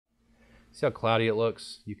See how cloudy it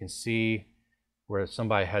looks? You can see where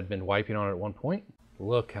somebody had been wiping on it at one point.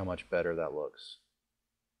 Look how much better that looks.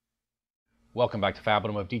 Welcome back to Fab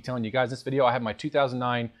Automotive Detailing. You guys, in this video I have my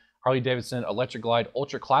 2009 Harley Davidson Electric Glide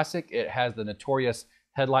Ultra Classic. It has the notorious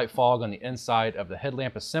headlight fog on the inside of the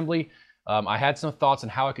headlamp assembly. I had some thoughts on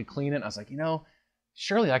how I could clean it. I was like, you know,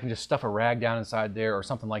 surely I can just stuff a rag down inside there or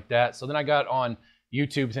something like that. So then I got on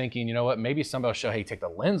YouTube thinking, you know what, maybe somebody will show, hey, take the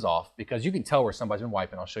lens off, because you can tell where somebody's been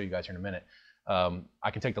wiping. I'll show you guys here in a minute.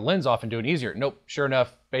 I can take the lens off and do it easier. Nope, sure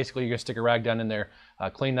enough, basically you're gonna stick a rag down in there,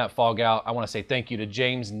 clean that fog out. I wanna say thank you to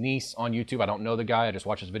James Neese on YouTube. I don't know the guy, I just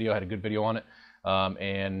watched his video, I had a good video on it.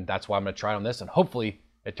 And that's why I'm gonna try it on this, and hopefully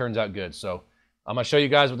it turns out good. So I'm gonna show you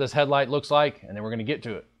guys what this headlight looks like, and then we're gonna get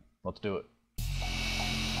to it. Let's do it.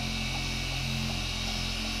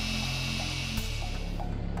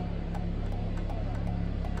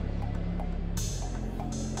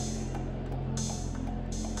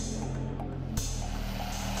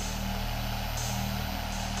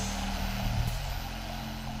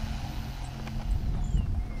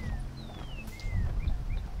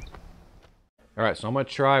 All right, so I'm gonna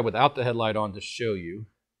try without the headlight on to show you.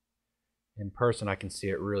 In person, I can see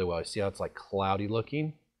it really well. You see how it's like cloudy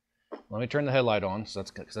looking? Let me turn the headlight on, so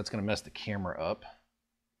that's gonna mess the camera up.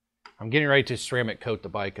 I'm getting ready to ceramic coat the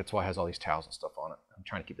bike. That's why it has all these towels and stuff on it. I'm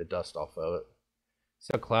trying to keep the dust off of it. See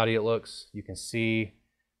how cloudy it looks? You can see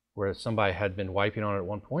where somebody had been wiping on it at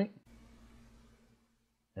one point.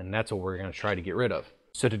 And that's what we're gonna try to get rid of.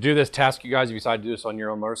 So to do this task, you guys, if you decide to do this on your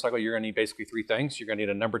own motorcycle, you're gonna need basically three things. You're gonna need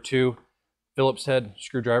a number 2 Phillips head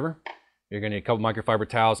screwdriver. You're gonna need a couple microfiber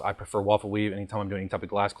towels. I prefer waffle weave anytime I'm doing any type of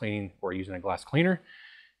glass cleaning or using a glass cleaner.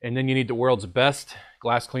 And then you need the world's best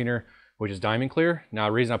glass cleaner, which is Diamond Clear. Now,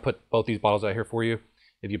 the reason I put both these bottles out here for you,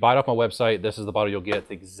 if you buy it off my website, this is the bottle you'll get.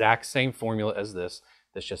 The exact same formula as this.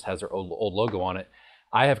 This just has their old logo on it.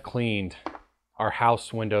 I have cleaned our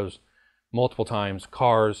house windows multiple times,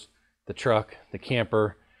 cars, the truck, the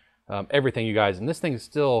camper, everything, you guys. And this thing is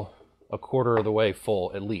still a quarter of the way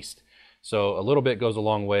full, at least. So a little bit goes a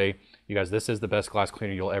long way. You guys, this is the best glass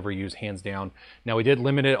cleaner you'll ever use, hands down. Now, we did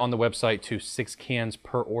limit it on the website to 6 cans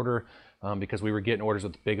per order because we were getting orders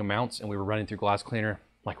with big amounts, and we were running through glass cleaner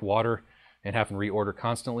like water and having to reorder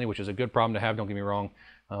constantly, which is a good problem to have, don't get me wrong.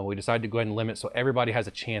 We decided to go ahead and limit so everybody has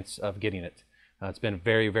a chance of getting it. It's been a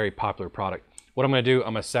very, very popular product. What I'm gonna do,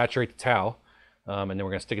 I'm gonna saturate the towel, and then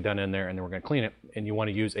we're gonna stick it down in there, and then we're gonna clean it. And you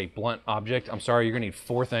wanna use a blunt object. I'm sorry, you're gonna need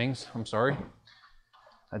 4 things. I'm sorry.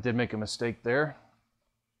 I did make a mistake there.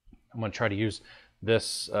 I'm gonna try to use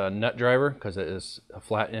this nut driver because it is a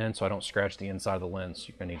flat end, so I don't scratch the inside of the lens.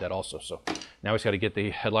 You're gonna need that also. So now we just gotta get the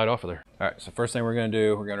headlight off of there. All right, so first thing we're gonna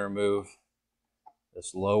do, we're gonna remove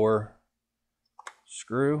this lower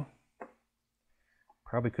screw.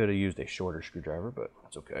 Probably could have used a shorter screwdriver, but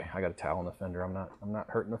it's okay. I got a towel on the fender. I'm not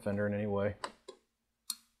hurting the fender in any way.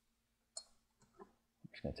 I'm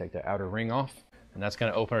just gonna take the outer ring off, and that's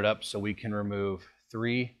gonna open it up so we can remove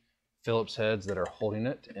 3 Phillips heads that are holding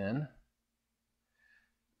it in.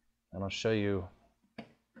 And I'll show you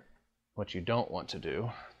what you don't want to do.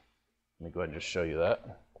 Let me go ahead and just show you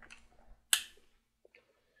that.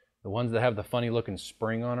 The ones that have the funny looking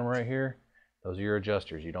spring on them right here, those are your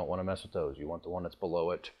adjusters. You don't want to mess with those. You want the one that's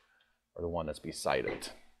below it or the one that's beside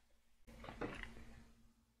it.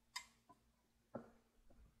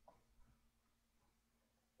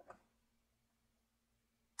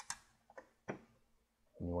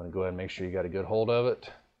 And you want to go ahead and make sure you got a good hold of it,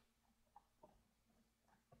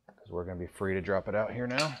 because we're going to be free to drop it out here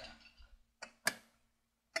now.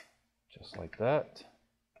 Just like that.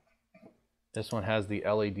 This one has the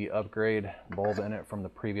LED upgrade bulb in it from the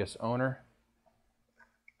previous owner.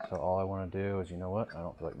 So all I want to do is, you know what, I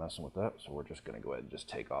don't feel like messing with that, so we're just going to go ahead and just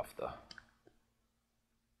take off the...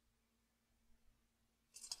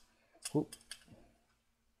 Whoop.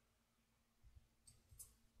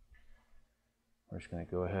 We're just going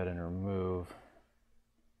to go ahead and remove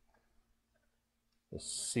the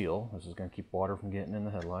seal. This is going to keep water from getting in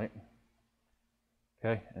the headlight.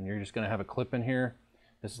 Okay, and you're just going to have a clip in here.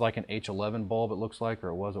 This is like an H11 bulb, it looks like, or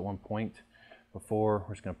it was at one point before.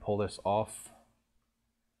 We're just going to pull this off.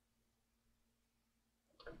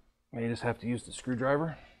 You just have to use the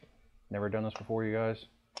screwdriver. Never done this before, you guys.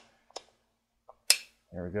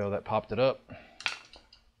 There we go, that popped it up.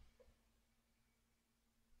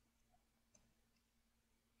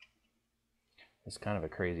 It's kind of a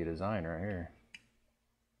crazy design right here.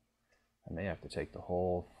 I may have to take the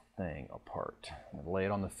whole thing apart. I'm gonna lay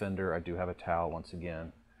it on the fender. I do have a towel once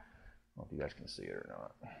again. I don't know if you guys can see it or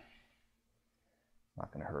not.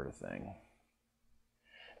 Not gonna hurt a thing.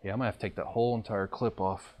 Yeah, I'm gonna have to take that whole entire clip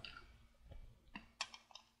off.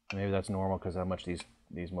 Maybe that's normal because how much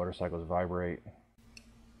these motorcycles vibrate.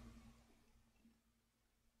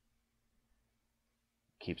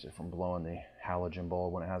 Keeps it from blowing the halogen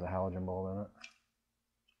bulb when it has a halogen bulb in it.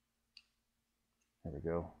 There we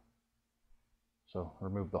go. So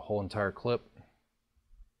remove the whole entire clip.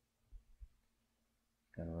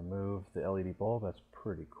 Gonna remove the LED bulb. That's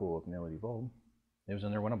pretty cool with an LED bulb. It was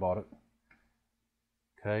in there when I bought it.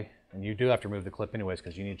 Okay, and you do have to remove the clip anyways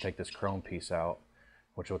because you need to take this chrome piece out,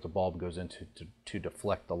 which is what the bulb goes into to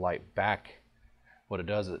deflect the light back. What it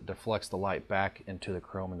does, it deflects the light back into the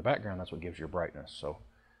chrome in the background. That's what gives you brightness. So,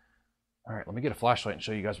 all right, let me get a flashlight and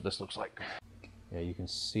show you guys what this looks like. Yeah, you can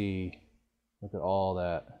see, look at all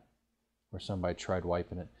that where somebody tried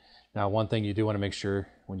wiping it. Now, one thing you do want to make sure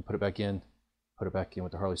when you put it back in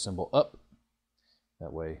with the Harley symbol up.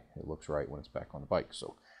 That way it looks right when it's back on the bike.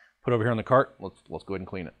 So put it over here on the cart. Let's go ahead and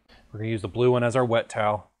clean it. We're going to use the blue one as our wet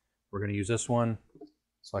towel. We're going to use this one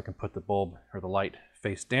so I can put the bulb or the light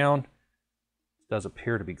face down. It does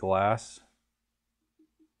appear to be glass.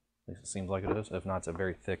 At least it seems like it is. If not, it's a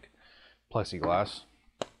very thick plexiglass.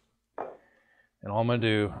 And all I'm going to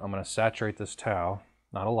do, I'm going to saturate this towel.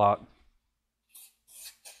 Not a lot.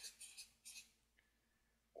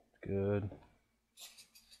 Good.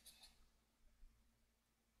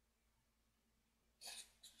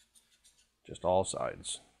 Just all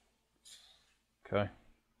sides. Okay.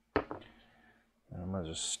 And I'm going to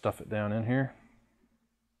just stuff it down in here.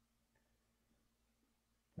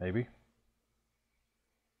 Maybe.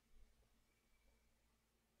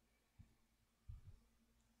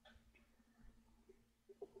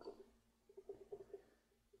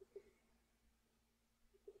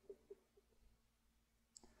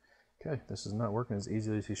 Okay, this is not working as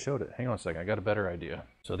easily as he showed it. Hang on a second, I got a better idea.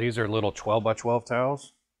 So these are little 12 by 12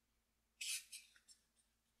 towels.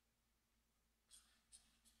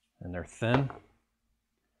 And they're thin.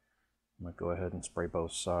 I'm going to go ahead and spray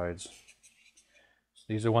both sides. So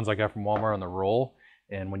these are ones I got from Walmart on the roll.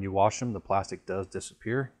 And when you wash them, the plastic does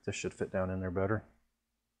disappear. This should fit down in there better.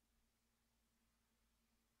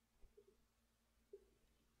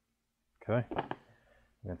 Okay.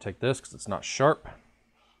 I'm going to take this because it's not sharp.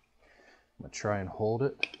 I'm going to try and hold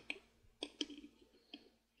it.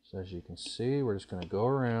 So as you can see, we're just going to go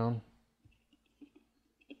around.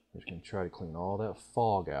 We're just going to try to clean all that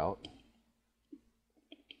fog out.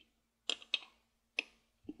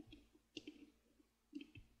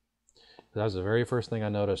 That was the very first thing I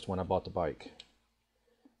noticed when I bought the bike,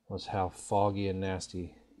 was how foggy and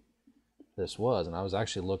nasty this was. And I was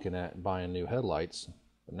actually looking at buying new headlights,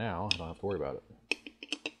 but now I don't have to worry about it.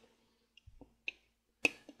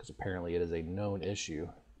 Because apparently it is a known issue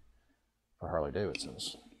for Harley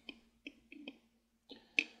Davidsons.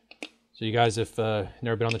 So you guys, if you've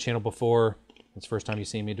never been on the channel before, it's the first time you've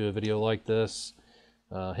seen me do a video like this,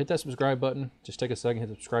 hit that subscribe button. Just take a second, hit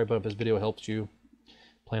the subscribe button if this video helps you.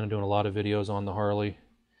 Plan on doing a lot of videos on the Harley.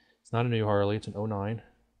 It's not a new Harley, it's an 09,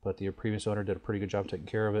 but the previous owner did a pretty good job taking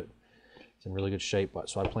care of it. It's in really good shape,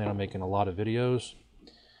 so I plan on making a lot of videos.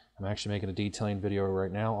 I'm actually making a detailing video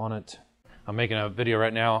right now on it. I'm making a video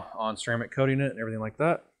right now on ceramic coating it and everything like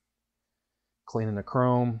that. Cleaning the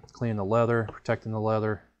chrome, cleaning the leather, protecting the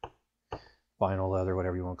leather, vinyl leather,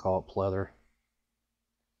 whatever you want to call it, pleather.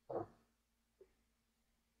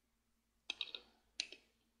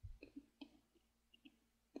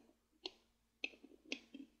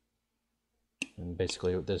 And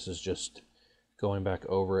basically this is just going back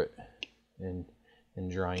over it and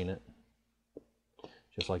drying it,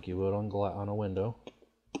 just like you would on a window.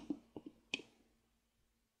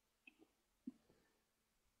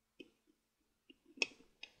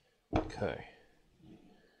 Okay,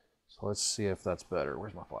 so let's see if that's better.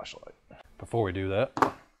 Where's my flashlight? Before we do that,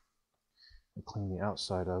 we'll clean the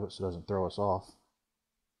outside of it so it doesn't throw us off.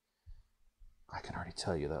 I can already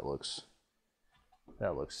tell you that looks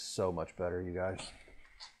so much better, you guys.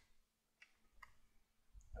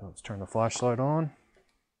 So let's turn the flashlight on.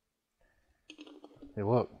 Hey,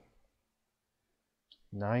 look.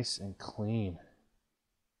 Nice and clean.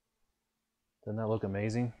 Doesn't that look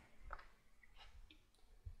amazing?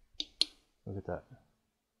 Look at that.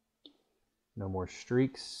 No more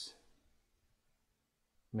streaks.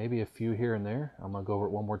 Maybe a few here and there. I'm going to go over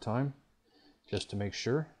it one more time just to make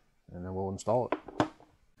sure, and then we'll install it.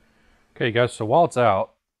 Okay guys, so while it's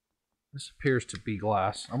out, this appears to be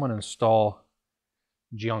glass. I'm going to install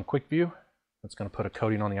Geon Quick View. That's going to put a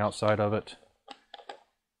coating on the outside of it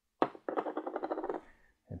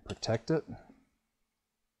and protect it.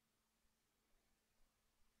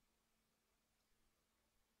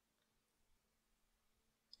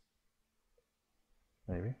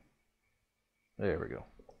 Maybe. There we go.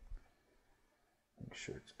 Make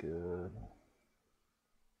sure it's good.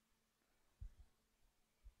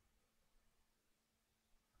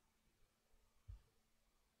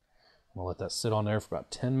 We'll let that sit on there for about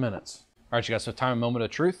 10 minutes. All right, you guys, so time and moment of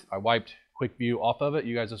truth. I wiped quick view off of it.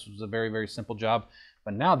 You guys, this was a very, very simple job.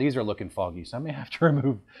 But now these are looking foggy, so I may have to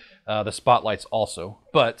remove the spotlights also.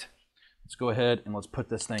 But let's go ahead and let's put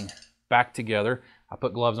this thing back together. I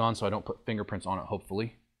put gloves on so I don't put fingerprints on it,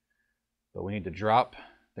 hopefully. But we need to drop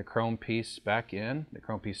the chrome piece back in. The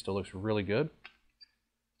chrome piece still looks really good.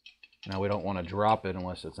 Now we don't want to drop it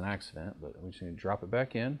unless it's an accident, but we just need to drop it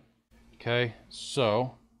back in. Okay,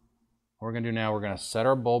 so what we're going to do now, we're going to set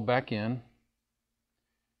our bulb back in.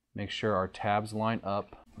 Make sure our tabs line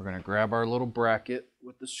up. We're going to grab our little bracket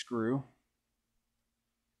with the screw.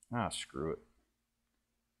 Screw it.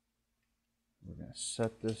 We're going to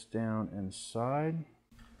set this down inside.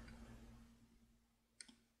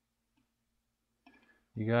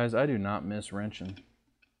 You guys, I do not miss wrenching.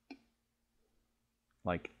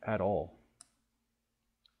 Like, at all.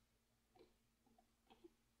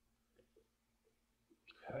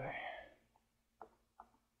 Okay.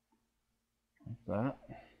 Like that.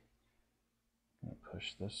 I'm going to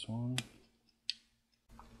push this one.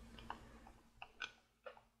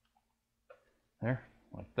 There,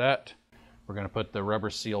 like that. We're going to put the rubber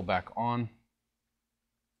seal back on.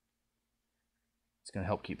 It's going to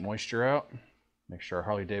help keep moisture out. Make sure our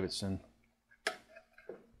Harley Davidson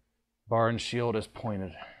bar and shield is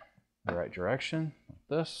pointed the right direction, like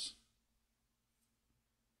this.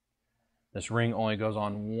 This ring only goes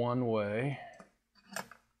on one way.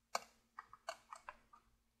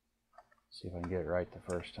 See if I can get it right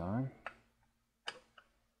the first time.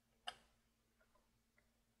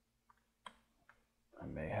 I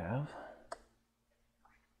may have,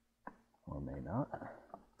 or may not.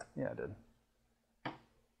 Yeah, I did.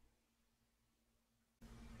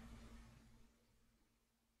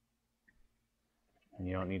 And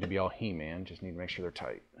you don't need to be all He-Man, just need to make sure they're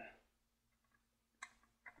tight.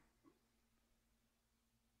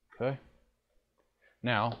 Okay.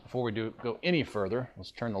 Now, before we go any further,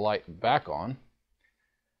 let's turn the light back on.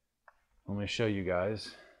 Let me show you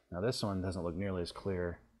guys. Now this one doesn't look nearly as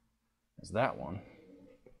clear as that one.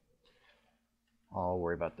 I'll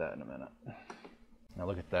worry about that in a minute. Now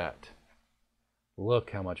look at that. Look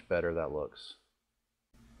how much better that looks.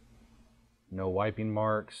 No wiping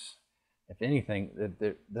marks. If anything,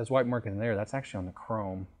 there's white mark in there. That's actually on the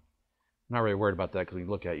chrome. I'm not really worried about that because when you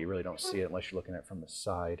look at it, you really don't see it unless you're looking at it from the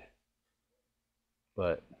side.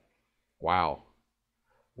 But wow,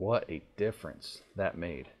 what a difference that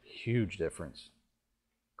made. Huge difference.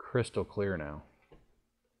 Crystal clear now.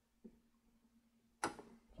 So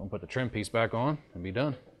I'm gonna put the trim piece back on and be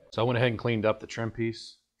done. So I went ahead and cleaned up the trim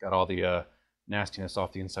piece. Got all the nastiness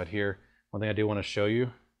off the inside here. One thing I do want to show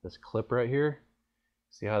you, this clip right here.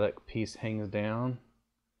 See how that piece hangs down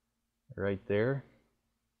right there?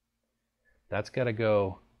 That's got to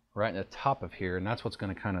go right in the top of here, and that's what's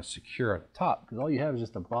going to kind of secure at the top, because all you have is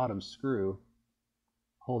just a bottom screw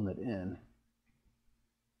holding it in.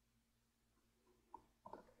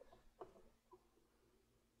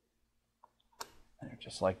 And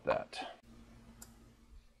just like that.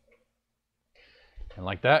 And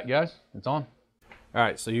like that, guys, it's on. All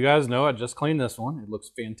right, so you guys know I just cleaned this one. It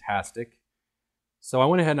looks fantastic. So I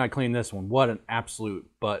went ahead and I cleaned this one. What an absolute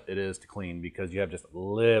butt it is to clean, because you have just a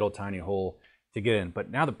little tiny hole to get in.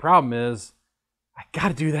 But now the problem is I got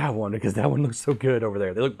to do that one because that one looks so good over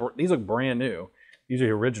there. These look brand new. These are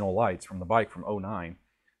the original lights from the bike from '09.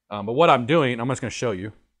 But what I'm doing, I'm just going to show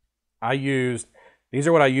you. These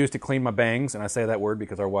are what I use to clean my bangs, and I say that word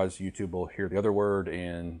because otherwise YouTube will hear the other word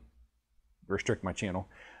and restrict my channel.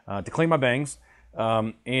 To clean my bangs,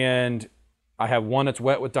 and I have one that's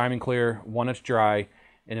wet with Diamond Clear, one that's dry,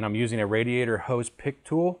 and then I'm using a radiator hose pick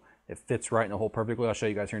tool. It fits right in the hole perfectly. I'll show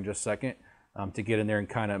you guys here in just a second to get in there and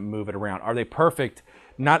kind of move it around. Are they perfect?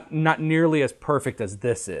 Not nearly as perfect as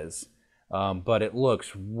this is, but it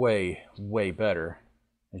looks way, way better.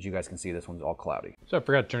 As you guys can see, this one's all cloudy. So I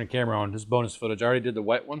forgot to turn the camera on. This is bonus footage. I already did the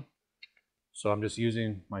wet one, so I'm just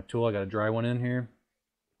using my tool. I got a dry one in here.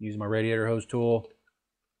 Use my radiator hose tool.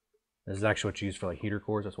 This is actually what you use for like heater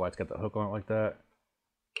cords. That's why it's got the hook on it like that.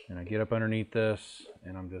 And I get up underneath this,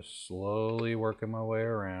 and I'm just slowly working my way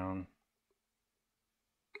around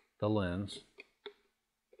the lens.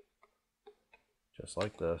 Just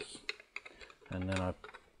like this. And then I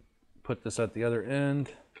put this at the other end,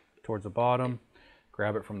 towards the bottom,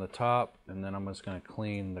 grab it from the top, and then I'm just going to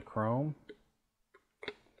clean the chrome.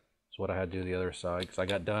 That's what I had to do the other side, because I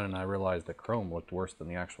got done and I realized the chrome looked worse than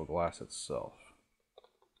the actual glass itself.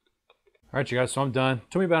 All right, you guys, so I'm done. It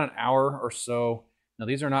took me about an hour or so. Now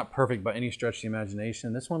these are not perfect by any stretch of the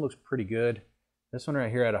imagination. This one looks pretty good. This one right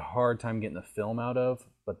here I had a hard time getting the film out of,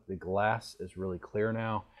 but the glass is really clear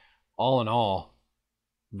now. All in all,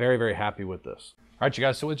 very, very happy with this. All right, you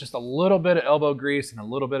guys, so with just a little bit of elbow grease and a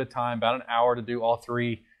little bit of time, about an hour to do all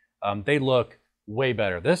three, they look way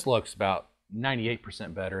better. This looks about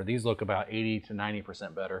 98% better. These look about 80 to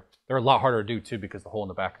 90% better. They're a lot harder to do too because the hole in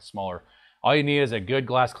the back is smaller. All you need is a good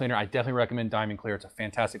glass cleaner. I definitely recommend Diamond Clear. It's a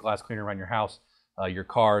fantastic glass cleaner around your house, your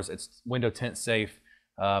cars. It's window tint safe.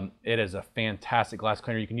 It is a fantastic glass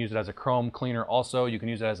cleaner. You can use it as a chrome cleaner also. You can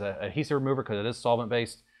use it as an adhesive remover because it is solvent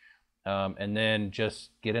based. And then just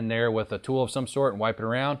get in there with a tool of some sort and wipe it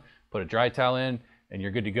around, put a dry towel in, and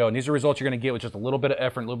you're good to go. And these are results you're going to get with just a little bit of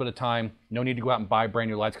effort, a little bit of time. No need to go out and buy brand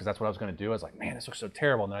new lights because that's what I was going to do. I was like, man, this looks so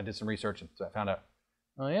terrible. And then I did some research and I found out,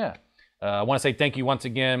 oh yeah. I want to say thank you once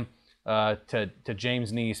again to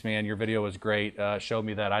James Neese, man. Your video was great. Showed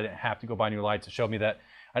me that I didn't have to go buy new lights. It showed me that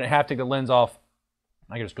I didn't have to take the lens off.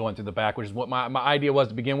 I could just go in through the back, which is what my idea was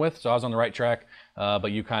to begin with. So I was on the right track,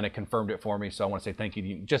 but you kind of confirmed it for me. So I want to say thank you to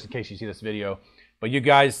you, just in case you see this video. But you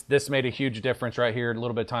guys, this made a huge difference right here. A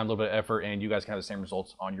little bit of time, a little bit of effort, and you guys can have the same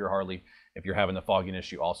results on your Harley if you're having the fogging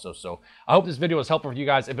issue also. So I hope this video was helpful for you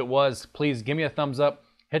guys. If it was, please give me a thumbs up,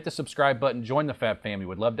 hit the subscribe button, join the Fab family.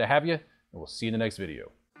 Would love to have you, and we'll see you in the next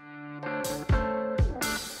video.